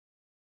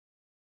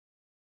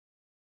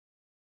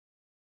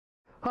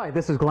Hi,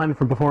 this is Glenn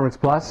from Performance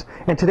Plus,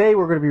 and today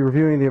we're going to be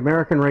reviewing the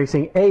American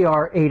Racing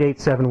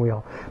AR887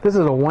 wheel. This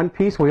is a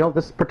one-piece wheel.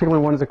 This particular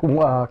one is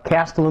a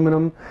cast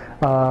aluminum,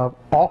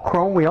 all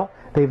chrome wheel.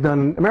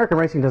 American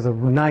Racing does a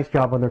nice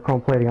job on their chrome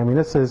plating. I mean,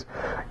 this is,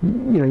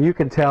 you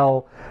can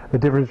tell the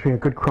difference between a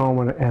good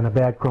chrome and a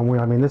bad chrome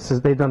wheel. I mean,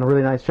 they've done a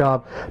really nice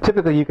job.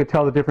 Typically, you could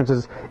tell the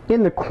differences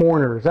in the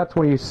corners. That's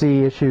when you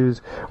see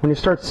issues. When you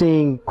start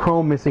seeing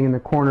chrome missing in the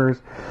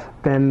corners,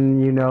 then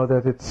you know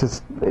that it's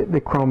just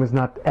the chrome is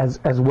not as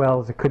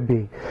well as it could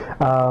be.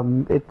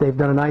 They've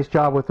done a nice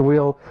job with the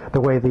wheel, the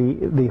way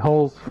the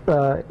holes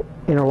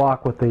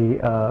interlock with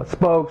the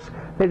spokes.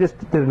 They just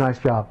did a nice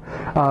job.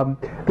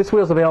 This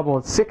wheel is available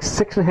in 6,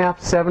 6.5,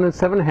 7, and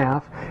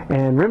 7.5,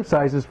 and rim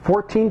sizes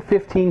 14,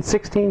 15,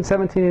 16,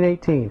 17, and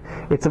 18.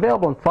 It's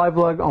available in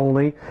 5-lug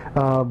only,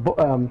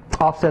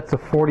 offsets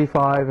of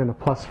 45 and a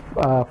plus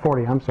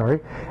 40. I'm sorry,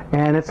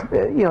 and it's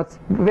it's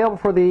available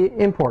for the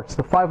imports,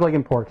 the 5-lug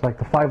imports, like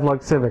the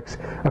 5-lug Civics,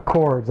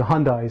 Accords, the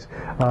Hyundais,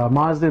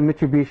 Mazda,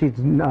 Mitsubishis,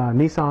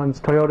 Nissans,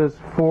 Toyotas,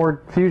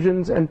 Ford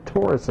Fusions, and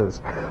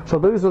Tauruses. So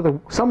those are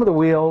some of the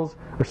wheels,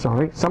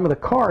 some of the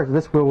cars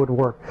this wheel would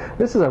work.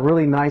 This is a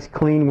really nice,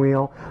 clean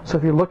wheel. So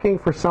if you're looking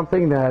for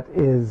something that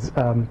is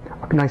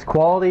nice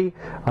quality,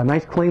 a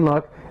nice, clean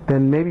look,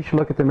 then maybe you should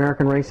look at the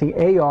American Racing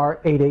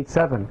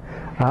AR887.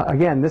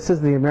 Again, this is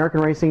the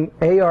American Racing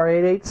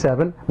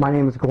AR887. My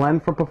name is Glenn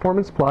from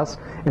Performance Plus,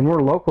 and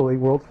we're locally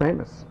world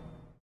famous.